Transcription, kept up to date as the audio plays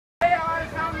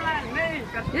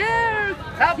Here,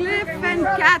 Cliff and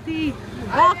Cathy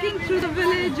walking through the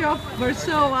village of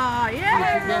Warsaw. You should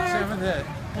Yeah. get some of the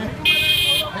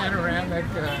panoramic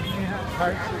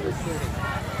parts of the city.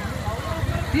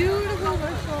 Beautiful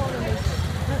Warsaw village.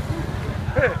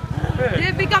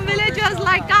 They've become villagers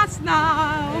like us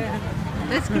now.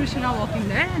 There's Krishna walking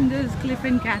there, and there's Cliff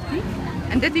and Cathy,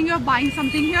 and they think you're buying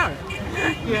something here.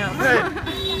 Yeah.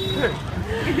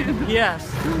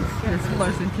 Yes. This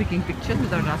person clicking pictures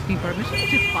without asking permission,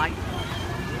 which is fine.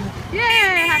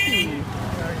 Yay, happy.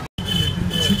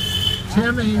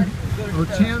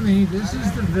 Timmy, this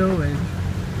is the village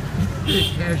that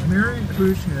Kashmir and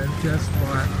Krishna just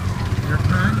bought their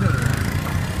condo in.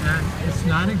 And it's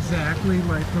not exactly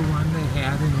like the one they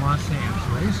had in Los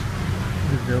Angeles,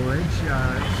 the village.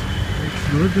 It's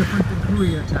a little different than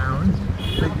Koreatown,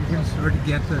 but you can sort of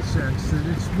get the sense that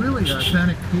it's really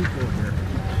authentic people here.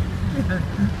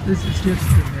 This is just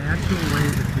the natural way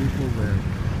that people live.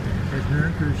 Kashmir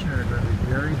and Krishna are going to be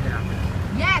very happy.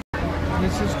 Yes.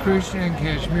 This is Krishna and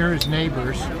Kashmir's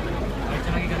neighbors.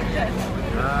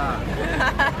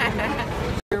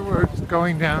 Here we're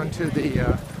going down to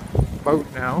the boat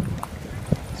now.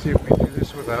 See if we can do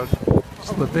this without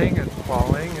slipping and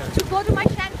falling. And To go to my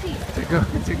shanty. to go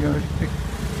to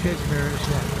Kashmir's.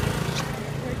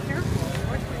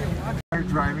 We're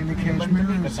driving to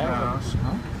Kashmir's house.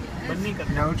 Huh?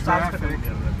 No traffic.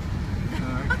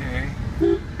 Okay.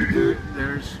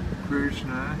 There's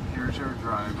Krishna. Here's our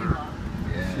driver,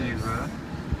 Shiva.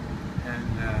 And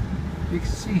you can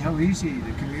see how easy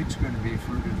the commute's going to be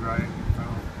for her to drive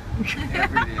home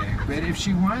every day. But if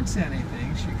she wants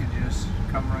anything, she can just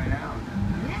come right out.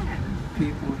 And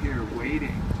people here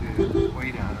waiting to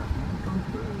wait on her.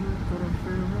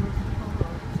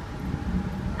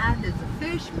 And there's a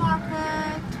fish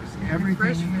market. Everything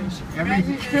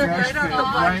fresh Right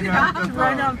off the boat.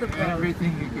 right off the boat.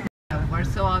 Everything you can.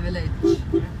 Warsaw village.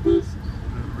 The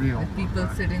real With people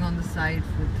sitting on the side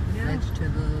with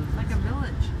vegetables. Like a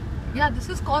village. Yeah, this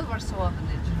is called Warsaw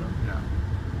village. Yeah.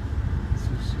 This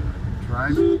is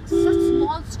driving. Such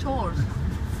small stores,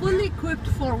 fully equipped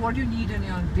for what you need in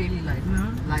your daily life.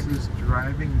 Like This is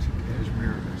driving to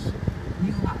Kashmir's.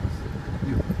 new house.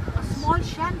 New A house. small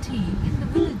shanty in the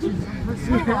villages of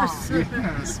Warsaw.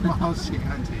 Yeah, a small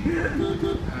shanty.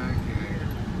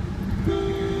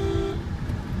 Okay.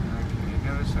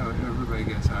 Notice how everybody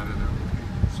gets out of their way,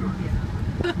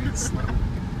 sort of. It's slow.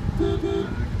 Okay.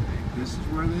 This is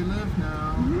where they live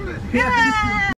now. Yeah.